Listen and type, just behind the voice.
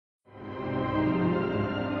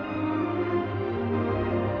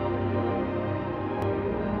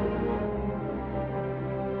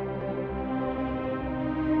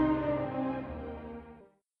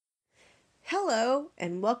Hello,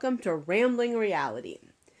 and welcome to Rambling Reality.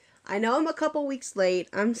 I know I'm a couple weeks late.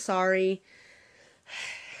 I'm sorry.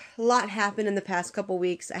 A lot happened in the past couple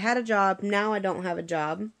weeks. I had a job. Now I don't have a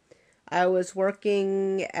job. I was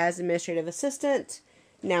working as administrative assistant.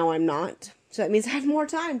 Now I'm not. So that means I have more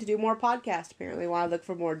time to do more podcasts, apparently, while I look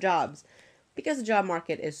for more jobs. Because the job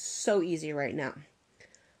market is so easy right now.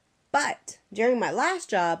 But during my last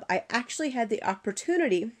job, I actually had the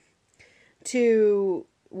opportunity to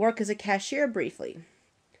work as a cashier briefly.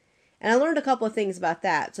 And I learned a couple of things about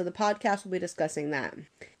that, so the podcast will be discussing that.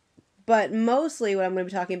 But mostly what I'm going to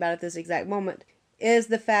be talking about at this exact moment is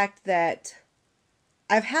the fact that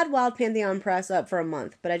I've had Wild Pantheon Press up for a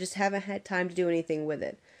month, but I just haven't had time to do anything with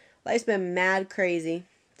it. Life's been mad crazy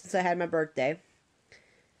since I had my birthday.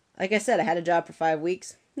 Like I said, I had a job for 5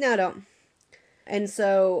 weeks. Now I don't. And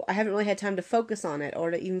so I haven't really had time to focus on it, or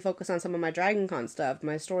to even focus on some of my DragonCon stuff,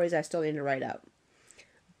 my stories I still need to write up.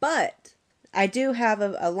 But I do have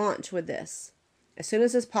a launch with this. As soon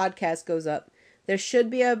as this podcast goes up, there should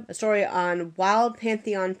be a story on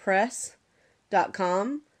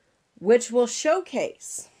wildpantheonpress.com, which will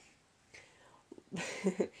showcase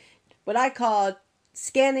what I call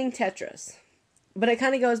scanning Tetris. But it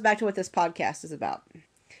kind of goes back to what this podcast is about.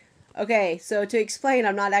 Okay, so to explain,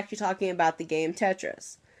 I'm not actually talking about the game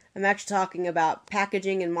Tetris. I'm actually talking about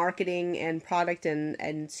packaging and marketing and product and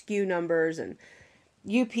SKU numbers and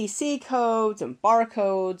UPC codes and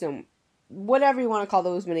barcodes and whatever you want to call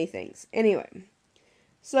those many things. Anyway,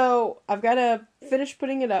 so I've got to finish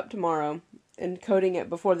putting it up tomorrow and coding it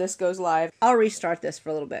before this goes live. I'll restart this for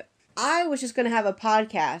a little bit. I was just going to have a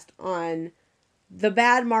podcast on the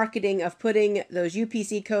bad marketing of putting those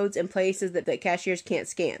UPC codes in places that cashiers can't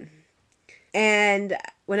scan. And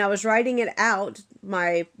when I was writing it out,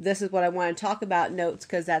 this is what I want to talk about notes,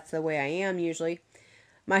 because that's the way I am usually.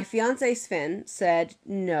 My fiance Sven said,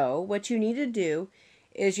 no, what you need to do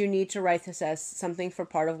is you need to write this as something for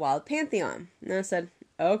part of Wild Pantheon. And I said,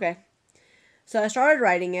 okay. So I started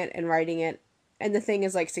writing it, and the thing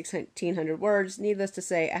is like 1,600 words. Needless to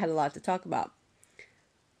say, I had a lot to talk about.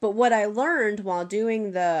 But what I learned while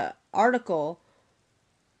doing the article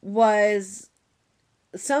was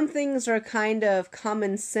some things are kind of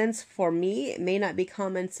common sense for me. It may not be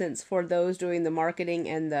common sense for those doing the marketing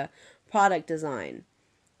and the product design.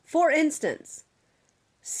 For instance,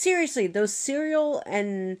 seriously, those cereal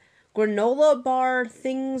and granola bar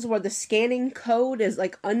things where the scanning code is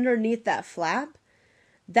like underneath that flap,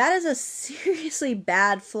 that is a seriously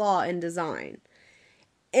bad flaw in design.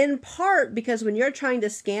 In part because when you're trying to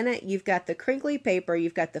scan it, you've got the crinkly paper,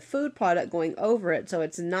 you've got the food product going over it, so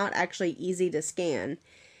it's not actually easy to scan,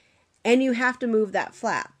 and you have to move that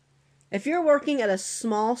flap. If you're working at a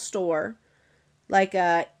small store, like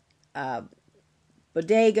a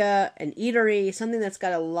bodega, an eatery, something that's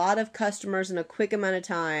got a lot of customers in a quick amount of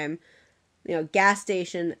time, gas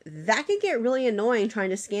station, that can get really annoying trying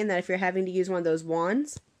to scan that if you're having to use one of those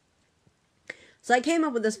wands. So I came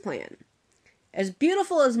up with this plan. As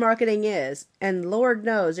beautiful as marketing is, and Lord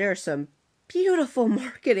knows there are some beautiful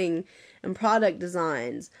marketing and product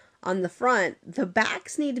designs on the front, the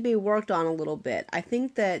backs need to be worked on a little bit. I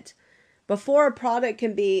think that before a product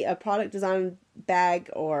can be a product design bag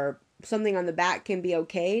or something on the back can be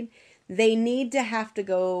okayed, they need to have to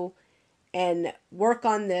go and work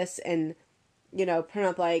on this and, print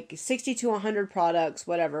up like 60 to 100 products,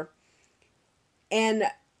 whatever, and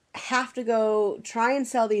have to go try and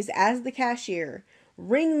sell these as the cashier,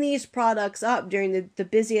 ring these products up during the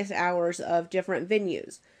busiest hours of different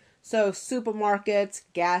venues. So supermarkets,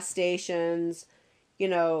 gas stations,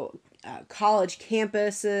 college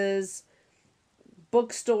campuses,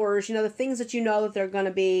 bookstores, the things that that they're going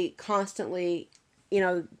to be constantly,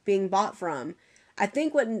 being bought from. I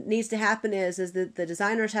think what needs to happen is that the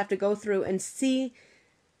designers have to go through and see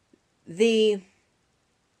the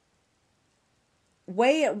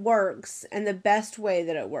way it works and the best way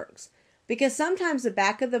that it works. Because sometimes the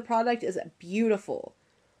back of the product is beautiful.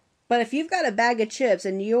 But if you've got a bag of chips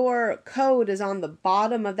and your code is on the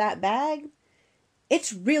bottom of that bag,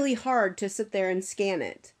 it's really hard to sit there and scan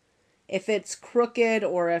it. If it's crooked,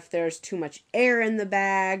 or if there's too much air in the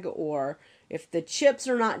bag, or if the chips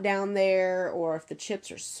are not down there, or if the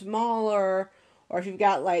chips are smaller, or if you've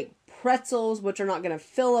got like pretzels, which are not going to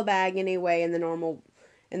fill a bag anyway in the normal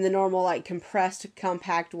like compressed,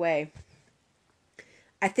 compact way.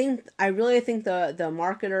 I really think the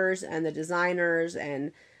marketers and the designers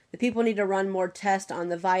and the people need to run more tests on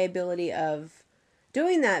the viability of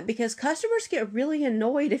doing that, because customers get really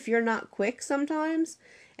annoyed if you're not quick sometimes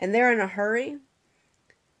and they're in a hurry.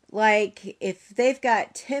 Like, if they've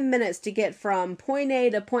got 10 minutes to get from point A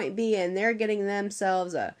to point B and they're getting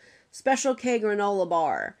themselves a Special K granola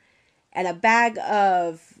bar and a bag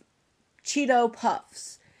of Cheeto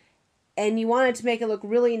Puffs, and you want it to make it look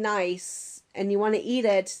really nice, and you want to eat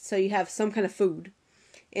it so you have some kind of food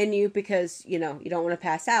in you because, you don't want to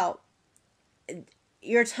pass out,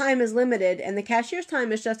 your time is limited, and the cashier's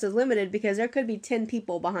time is just as limited because there could be 10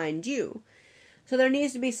 people behind you. So there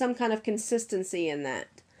needs to be some kind of consistency in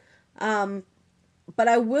that. But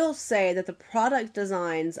I will say that the product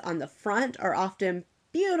designs on the front are often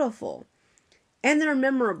beautiful, and they're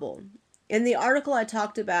memorable. In the article I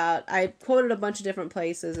talked about, I quoted a bunch of different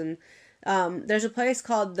places, and there's a place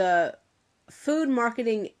called the Food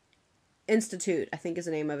Marketing Institute, I think is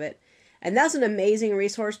the name of it. And that's an amazing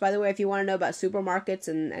resource, by the way, if you want to know about supermarkets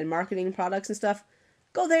and marketing products and stuff.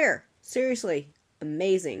 Go there. Seriously.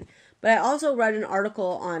 Amazing. But I also read an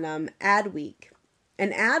article on Adweek.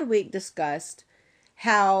 And Adweek discussed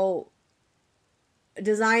how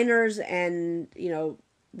designers and,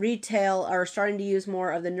 retail are starting to use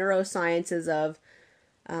more of the neurosciences of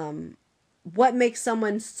what makes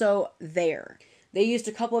someone so there. They used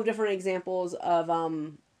a couple of different examples of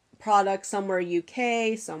products. Some were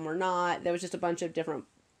UK, some were not. There was just a bunch of different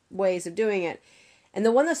ways of doing it. And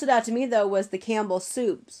the one that stood out to me, though, was the Campbell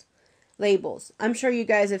soups labels. I'm sure you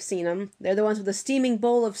guys have seen them. They're the ones with a steaming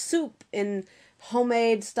bowl of soup in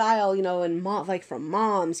homemade style, in like from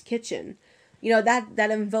Mom's kitchen.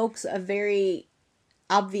 That invokes a very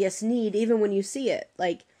obvious need even when you see it.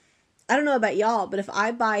 Like, I don't know about y'all, but if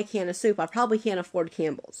I buy a can of soup, I probably can't afford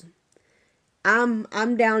Campbell's.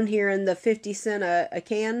 I'm down here in the 50 cent a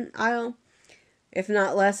can aisle, if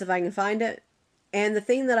not less if I can find it. And the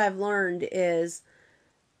thing that I've learned is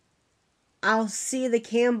I'll see the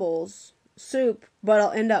Campbell's soup, but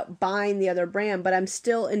I'll end up buying the other brand, but I'm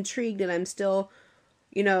still intrigued and I'm still,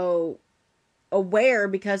 aware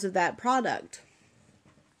because of that product.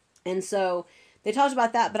 And so they talked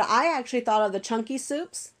about that, but I actually thought of the chunky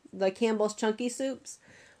soups, the Campbell's chunky soups,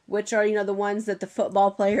 which are, the ones that the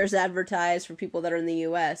football players advertise for people that are in the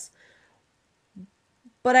U.S.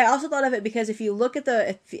 But I also thought of it because if you look at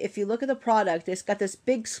the product, it's got this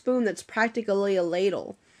big spoon that's practically a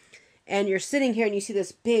ladle. And you're sitting here and you see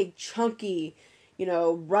this big, chunky,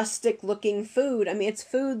 rustic looking food. I mean, it's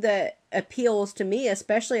food that appeals to me,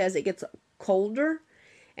 especially as it gets colder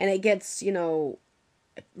and it gets,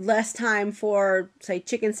 less time for, say,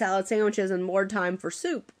 chicken salad sandwiches and more time for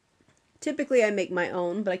soup. Typically, I make my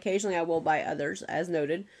own, but occasionally I will buy others, as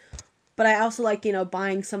noted. But I also like,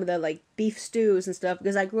 buying some of the, beef stews and stuff,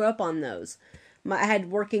 because I grew up on those. I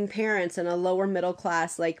had working parents and a lower middle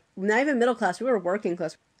class, not even middle class, we were working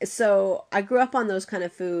class. So I grew up on those kind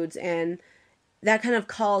of foods, and that kind of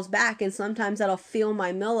calls back, and sometimes that'll fill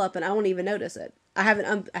my meal up, and I won't even notice it. I have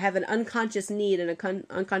an unconscious need and an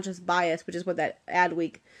unconscious bias, which is what that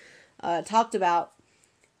Adweek talked about.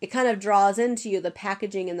 It kind of draws into you the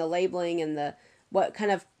packaging and the labeling and what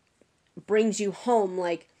kind of brings you home.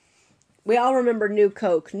 Like, we all remember New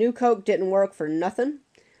Coke. New Coke didn't work for nothing.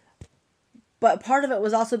 But part of it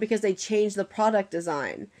was also because they changed the product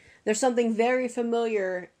design. There's something very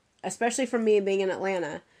familiar, especially for me being in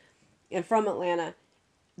Atlanta and from Atlanta.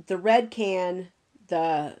 The red can,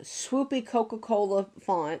 the swoopy Coca-Cola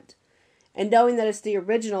font, and knowing that it's the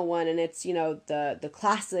original one and it's, the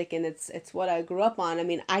classic and it's what I grew up on. I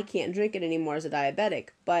mean, I can't drink it anymore as a diabetic,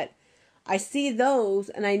 but I see those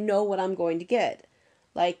and I know what I'm going to get.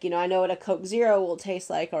 Like, I know what a Coke Zero will taste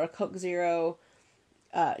like, or a Coke Zero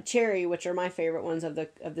Cherry, which are my favorite ones of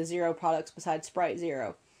the Zero products besides Sprite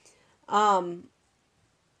Zero.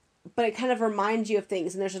 But it kind of reminds you of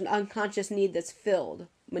things, and there's an unconscious need that's filled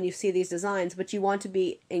when you see these designs, but you want to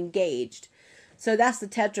be engaged. So that's the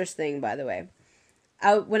Tetris thing, by the way.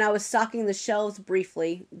 When I was stocking the shelves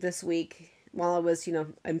briefly this week, while I was,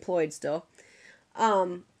 employed still,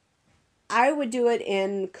 I would do it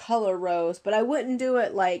in color rows, but I wouldn't do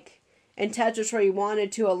it like in Tetris where you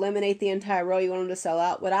wanted to eliminate the entire row, you wanted to sell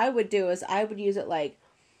out. What I would do is I would use it like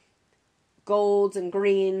golds and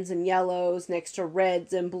greens and yellows next to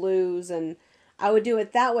reds and blues, and I would do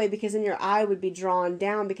it that way because then your eye would be drawn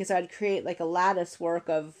down, because I'd create like a lattice work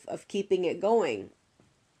of keeping it going.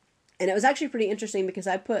 And it was actually pretty interesting because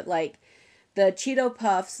I put like the Cheeto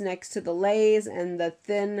Puffs next to the Lay's and the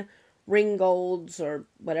thin Ringolds, or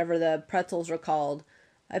whatever the pretzels are called.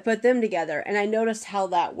 I put them together and I noticed how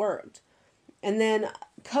that worked. And then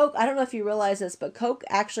Coke, I don't know if you realize this, but Coke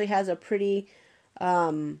actually has a pretty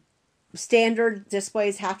standard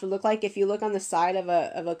displays have to look like. If you look on the side of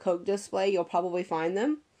a Coke display, you'll probably find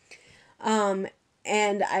them.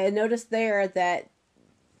 And I noticed there that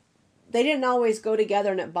they didn't always go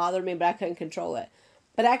together, and it bothered me, but I couldn't control it.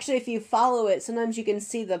 But actually, if you follow it, sometimes you can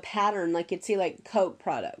see the pattern, like you'd see like Coke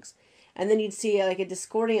products. And then you'd see like a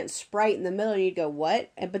discordant Sprite in the middle, and you'd go,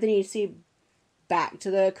 what? But then you'd see back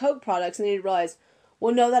to the Coke products, and then you'd realize,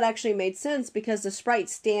 well, no, that actually made sense because the Sprite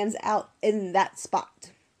stands out in that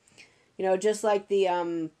spot. Just like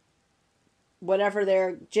the, whatever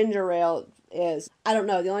their ginger ale is. I don't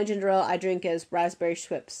know. The only ginger ale I drink is raspberry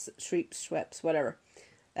Schweppes, whatever.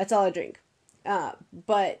 That's all I drink.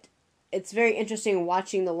 But it's very interesting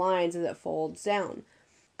watching the lines as it folds down.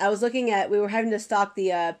 We were having to stock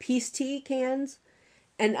the Peace Tea cans,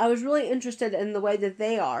 and I was really interested in the way that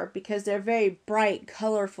they are because they're very bright,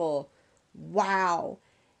 colorful. Wow.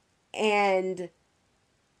 And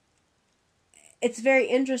it's very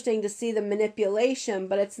interesting to see the manipulation,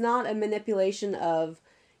 but it's not a manipulation of,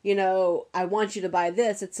 I want you to buy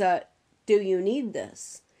this. It's a, do you need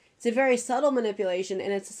this? It's a very subtle manipulation,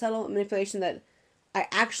 and it's a subtle manipulation that I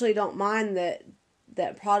actually don't mind that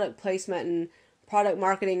product placement and product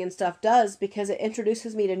marketing and stuff does, because it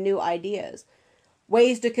introduces me to new ideas,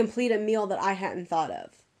 ways to complete a meal that I hadn't thought of.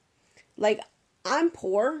 Like, I'm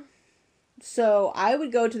poor, so I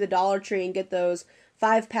would go to the Dollar Tree and get those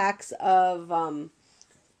 5 packs of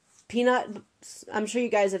peanuts. I'm sure you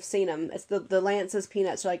guys have seen them. It's the Lance's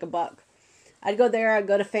peanuts are like $1. I'd go there. I'd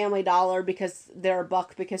go to Family Dollar because they're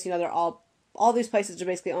 $1 because they're all these places are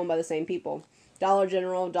basically owned by the same people. Dollar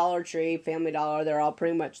General, Dollar Tree, Family Dollar, they're all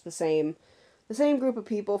pretty much the same group of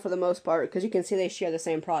people for the most part, because you can see they share the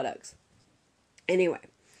same products. Anyway,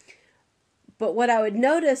 but what I would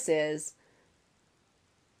notice is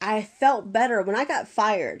I felt better when I got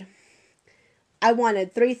fired. I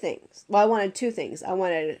wanted 3 things. Well, I wanted 2 things. I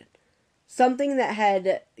wanted something that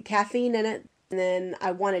had caffeine in it, and then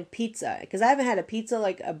I wanted pizza, because I haven't had a pizza,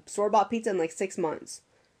 like a store-bought pizza, in like 6 months.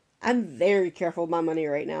 I'm very careful with my money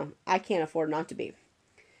right now. I can't afford not to be.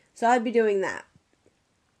 So I'd be doing that.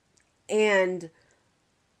 And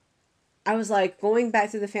I was like going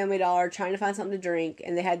back to the Family Dollar trying to find something to drink,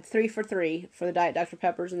 and they had 3 for $3 for the Diet Dr.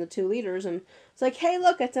 Peppers and the 2 liters, and it's like, hey,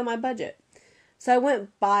 look, it's in my budget. So I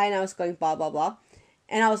went by and I was going blah, blah, blah.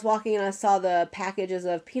 And I was walking and I saw the packages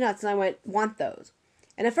of peanuts and I went, want those.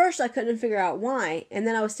 And at first I couldn't figure out why. And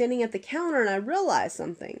then I was standing at the counter and I realized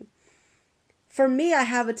something. For me, I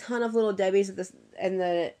have a ton of Little Debbie's in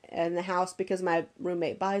the house because my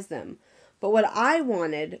roommate buys them. But what I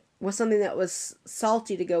wanted was something that was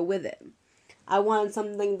salty to go with it. I wanted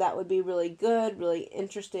something that would be really good, really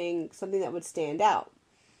interesting, something that would stand out.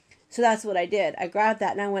 So that's what I did. I grabbed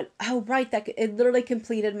that and I went, oh, right, it literally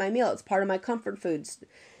completed my meal. It's part of my comfort foods.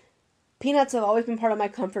 Peanuts have always been part of my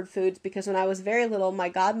comfort foods because when I was very little, my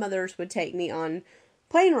godmothers would take me on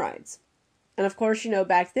plane rides. And of course,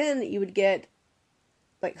 back then you would get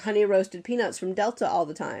like honey roasted peanuts from Delta all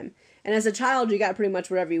the time. And as a child, you got pretty much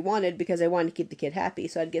whatever you wanted because they wanted to keep the kid happy.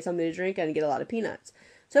 So I'd get something to drink and I'd get a lot of peanuts.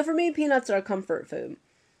 So for me, peanuts are a comfort food.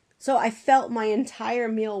 So I felt my entire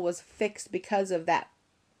meal was fixed because of that.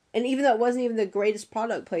 And even though it wasn't even the greatest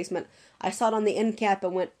product placement, I saw it on the end cap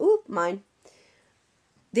and went, oop, mine.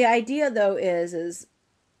 The idea, though, is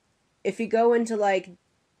if you go into, like,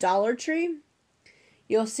 Dollar Tree,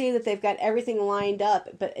 you'll see that they've got everything lined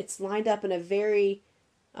up, but it's lined up in a very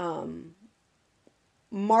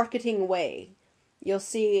marketing way. You'll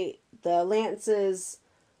see the Lance's,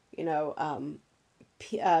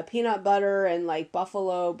 peanut butter and, like,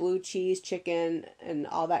 buffalo blue cheese chicken and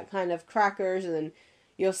all that kind of crackers, and then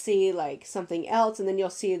you'll see like something else, and then you'll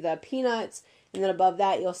see the peanuts, and then above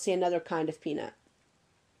that you'll see another kind of peanut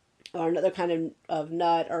or another kind of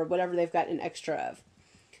nut or whatever they've got an extra of.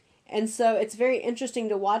 And so it's very interesting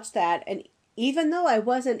to watch that. And even though I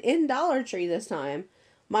wasn't in Dollar Tree this time,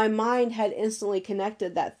 my mind had instantly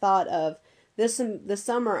connected that thought of this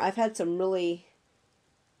summer I've had some really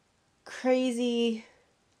crazy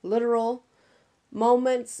literal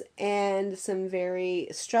moments and some very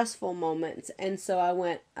stressful moments. And so I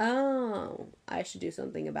went, oh, I should do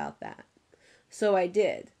something about that. So I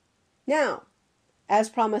did. Now, as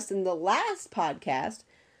promised in the last podcast,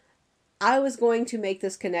 I was going to make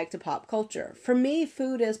this connect to pop culture. For me,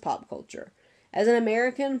 food is pop culture. As an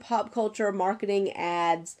American, pop culture, marketing,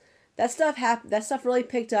 ads, that stuff really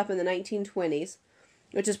picked up in the 1920s,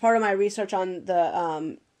 which is part of my research on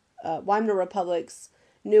the Weimar Republic's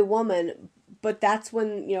New Woman. But that's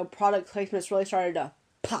when, product placements really started to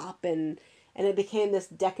pop and it became this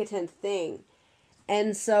decadent thing.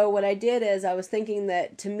 And so what I did is I was thinking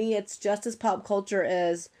that to me it's just as pop culture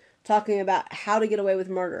as talking about how to get away with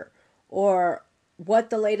murder or what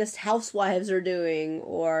the latest housewives are doing,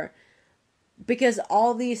 or because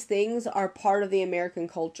all these things are part of the American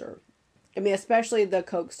culture. I mean, especially the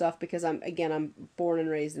Coke stuff because I'm born and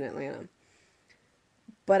raised in Atlanta.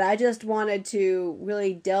 But I just wanted to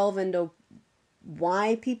really delve into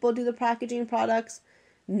why people do the packaging products,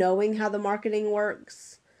 knowing how the marketing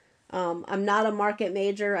works. I'm not a market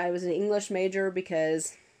major. I was an English major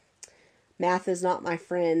because math is not my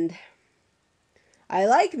friend. I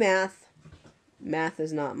like math. Math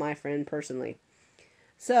is not my friend personally.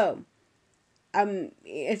 So,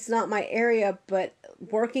 it's not my area, but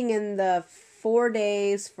working in the 4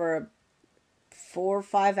 days for 4 or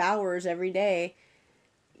 5 hours every day,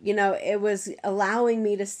 it was allowing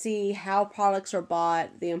me to see how products are bought,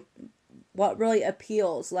 what really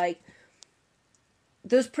appeals. Like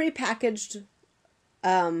those prepackaged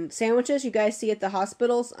sandwiches you guys see at the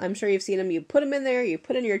hospitals. I'm sure you've seen them. You put them in there, you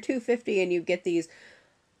put in your 250, and you get these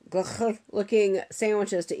looking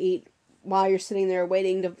sandwiches to eat while you're sitting there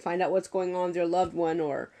waiting to find out what's going on with your loved one,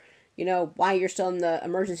 or why you're still in the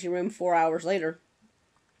emergency room 4 hours later.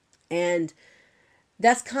 And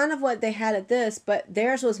that's kind of what they had at this, but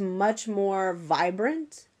theirs was much more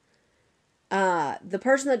vibrant. The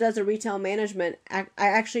person that does the retail management, I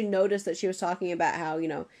actually noticed that she was talking about how,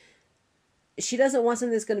 she doesn't want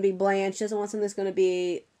something that's going to be bland. She doesn't want something that's going to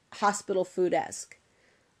be hospital food-esque.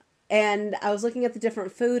 And I was looking at the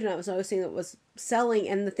different food, and I was noticing that was selling,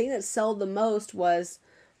 and the thing that sold the most was,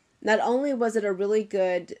 not only was it a really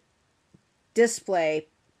good display,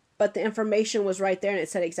 but the information was right there, and it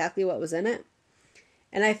said exactly what was in it.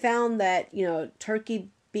 And I found that, turkey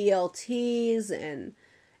BLTs and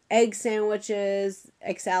egg salad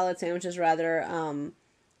sandwiches rather,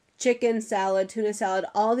 chicken salad, tuna salad,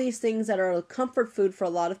 all these things that are comfort food for a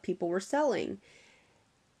lot of people were selling.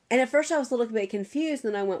 And at first I was a little bit confused,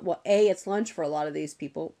 and then I went, well, A, it's lunch for a lot of these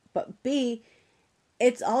people, but B,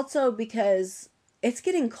 it's also because it's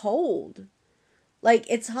getting cold. Like,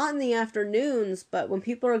 it's hot in the afternoons, but when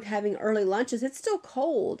people are having early lunches, it's still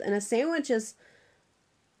cold. And a sandwich is,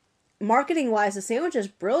 marketing-wise, a sandwich is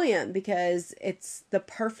brilliant because it's the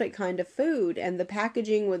perfect kind of food. And the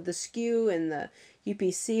packaging with the SKU and the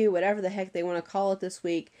UPC, whatever the heck they want to call it this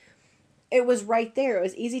week, it was right there. It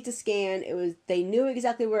was easy to scan. They knew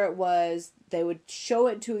exactly where it was. They would show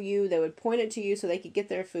it to you. They would point it to you so they could get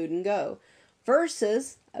their food and go.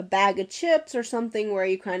 Versus a bag of chips or something where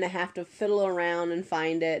you kind of have to fiddle around and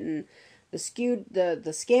find it, and the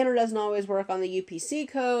scanner doesn't always work on the UPC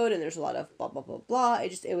code, and there's a lot of blah blah blah blah.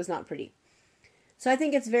 It was not pretty. So I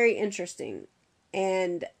think it's very interesting,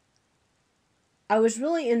 and I was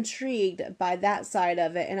really intrigued by that side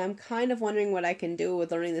of it, and I'm kind of wondering what I can do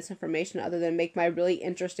with learning this information other than make my really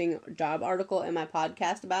interesting job article in my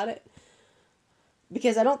podcast about it.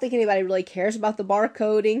 Because I don't think anybody really cares about the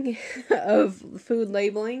barcoding of food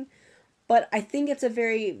labeling. But I think it's a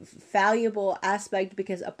very valuable aspect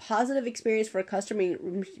because a positive experience for a customer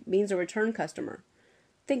means a return customer.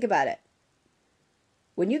 Think about it.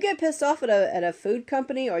 When you get pissed off at a food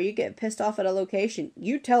company or you get pissed off at a location,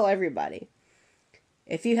 you tell everybody.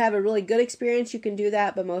 If you have a really good experience, you can do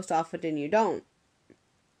that, but most often you don't.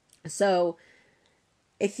 So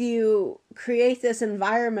if you create this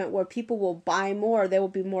environment where people will buy more, they will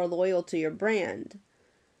be more loyal to your brand.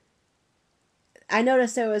 I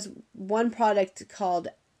noticed there was one product called,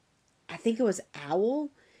 I think it was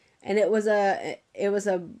Owl, and it was a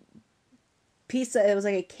piece of, it was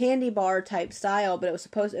like a candy bar type style, but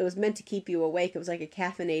it was meant to keep you awake. It was like a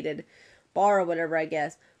caffeinated bar or whatever, I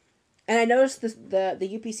guess. And I noticed the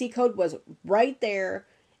UPC code was right there.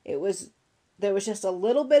 There was just a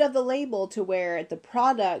little bit of the label to where the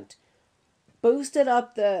product boosted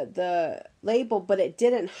up the label, but it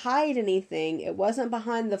didn't hide anything. It wasn't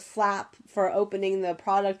behind the flap for opening the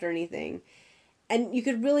product or anything. And you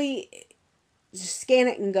could really just scan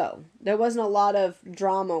it and go. There wasn't a lot of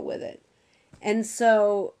drama with it. And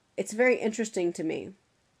so it's very interesting to me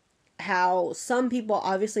how some people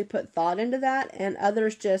obviously put thought into that and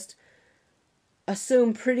others just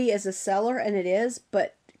assume pretty as a seller, and it is,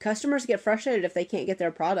 but customers get frustrated if they can't get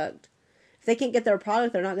their product. If they can't get their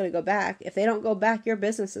product, they're not going to go back. If they don't go back, your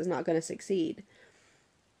business is not going to succeed.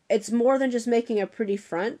 It's more than just making a pretty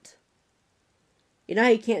front. You know how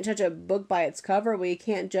you can't judge a book by its cover? Well, you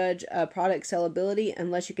can't judge a product sellability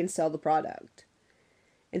unless you can sell the product.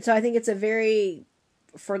 And so I think it's a very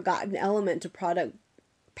forgotten element to product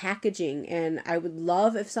packaging, and I would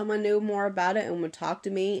love if someone knew more about it and would talk to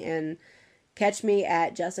me and catch me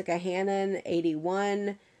at Jessica Hannon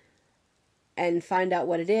 81 and find out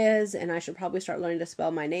what it is. And I should probably start learning to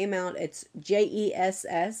spell my name out. It's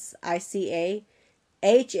JESSICAHANNAN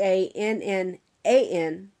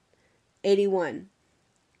 81.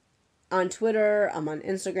 On Twitter, I'm on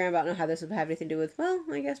Instagram. I don't know how this would have anything to do with, well,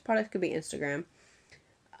 I guess product could be Instagram.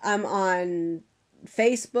 I'm on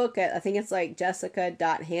Facebook at, I think it's like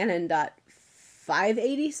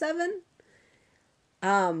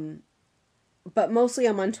jessica.hannon.587. But mostly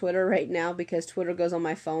I'm on Twitter right now because Twitter goes on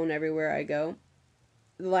my phone everywhere I go.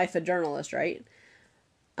 The life of a journalist, right?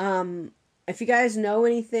 If you guys know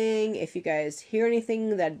anything, if you guys hear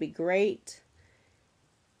anything, that'd be great.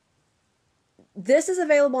 This is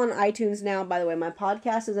available on iTunes now, by the way. My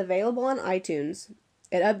podcast is available on iTunes.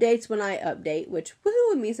 It updates when I update, which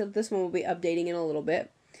woohoo means that this one will be updating in a little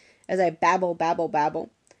bit as I babble.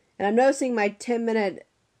 And I'm noticing my 10-minute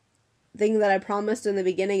thing that I promised in the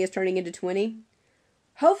beginning is turning into 20.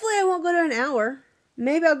 Hopefully I won't go to an hour.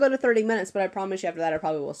 Maybe I'll go to 30 minutes, but I promise you after that I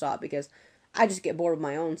probably will stop because I just get bored of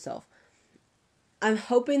my own self. I'm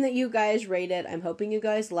hoping that you guys rate it. I'm hoping you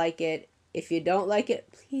guys like it. If you don't like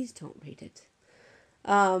it, please don't rate it.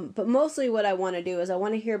 But mostly what I want to do is I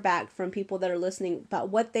want to hear back from people that are listening about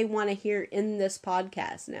what they want to hear in this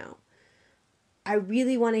podcast now. I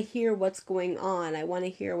really want to hear what's going on. I want to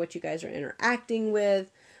hear what you guys are interacting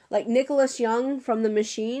with. Like Nicholas Young from The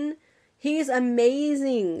Machine, he's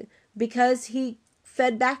amazing because he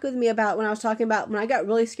fed back with me about when I was talking about when I got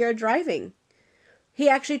really scared driving. He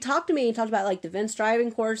actually talked to me. He talked about like defense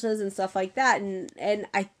driving courses and stuff like that. And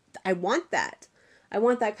I want that. I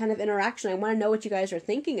want that kind of interaction. I want to know what you guys are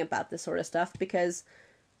thinking about this sort of stuff because,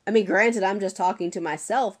 I mean, granted, I'm just talking to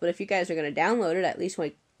myself, but if you guys are going to download it, at least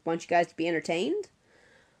I want you guys to be entertained.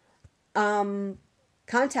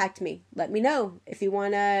 Contact me. Let me know. If you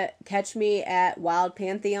want to catch me at Wild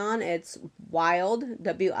Pantheon, it's Wild,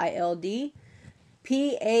 WILD,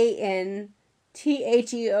 PANTHEON,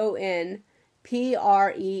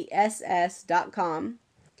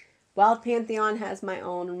 Wild Pantheon has my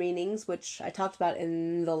own readings, which I talked about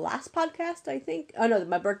in the last podcast, I think. Oh, no,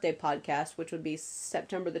 my birthday podcast, which would be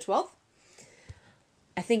September the 12th.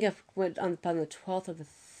 I think I went on the 12th or the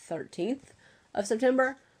 13th of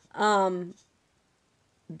September.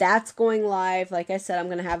 That's going live. Like I said, I'm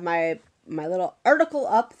going to have my little article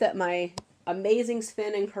up that my amazing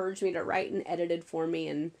Sven encouraged me to write and edited for me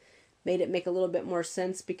and made it make a little bit more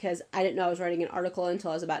sense because I didn't know I was writing an article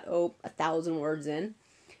until I was about 1,000 words in.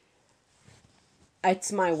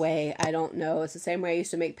 It's my way. I don't know. It's the same way I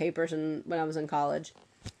used to make papers when I was in college.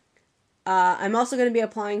 I'm also going to be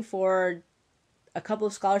applying for a couple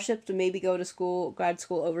of scholarships to maybe go to grad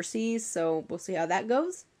school overseas, so we'll see how that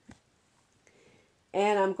goes.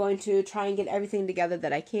 And I'm going to try and get everything together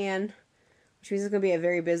that I can, which means it's going to be a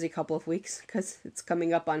very busy couple of weeks because it's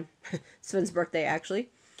coming up on Sven's birthday, actually.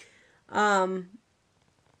 I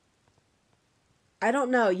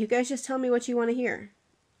don't know. You guys just tell me what you want to hear.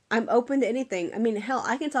 I'm open to anything. I mean, hell,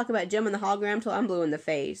 I can talk about Jem and the Hologram till I'm blue in the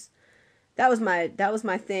face. That was my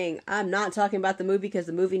thing. I'm not talking about the movie because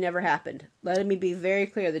the movie never happened. Let me be very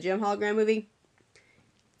clear. The Jem Hologram movie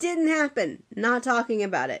didn't happen. Not talking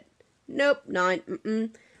about it. Nope,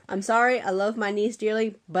 I'm sorry, I love my niece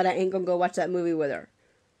dearly, but I ain't gonna go watch that movie with her.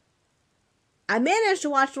 I managed to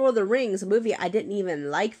watch Lord of the Rings, a movie I didn't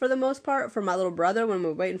even like for the most part, for my little brother when we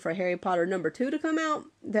were waiting for Harry Potter #2 to come out,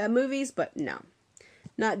 the movies, but no.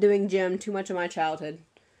 Not doing Jem, too much of my childhood.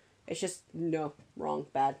 It's just, no, wrong,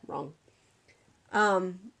 bad, wrong.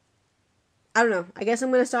 I don't know, I guess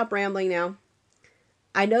I'm gonna stop rambling now.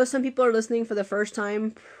 I know some people are listening for the first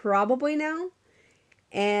time, probably now.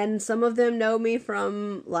 And some of them know me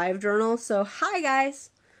from Live Journal. So, hi guys.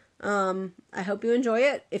 I hope you enjoy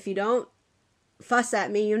it. If you don't, fuss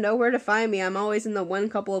at me. You know where to find me. I'm always in the one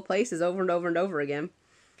couple of places over and over and over again.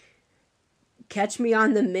 Catch me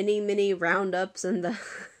on the mini roundups and the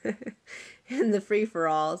and the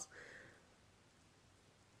free-for-alls.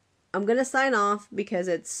 I'm going to sign off because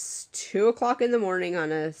it's 2 o'clock in the morning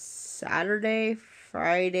on a Saturday,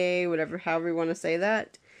 Friday, however you want to say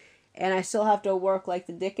that. And I still have to work like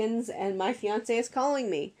the Dickens, and my fiance is calling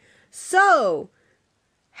me. So,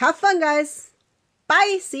 have fun, guys.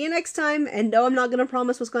 Bye. See you next time. And no, I'm not going to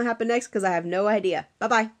promise what's going to happen next because I have no idea.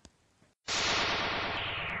 Bye-bye.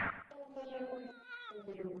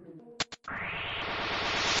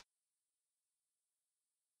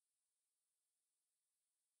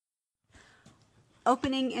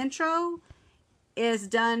 Opening intro is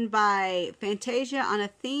done by Fantasia on a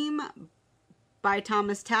Theme by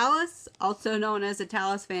Thomas Tallis, also known as the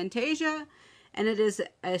Tallis Fantasia, and it is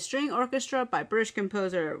a string orchestra by British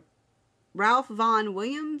composer Ralph Vaughan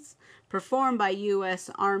Williams, performed by U.S.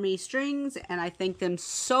 Army Strings, and I thank them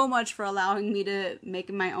so much for allowing me to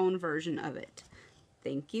make my own version of it.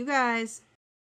 Thank you, guys.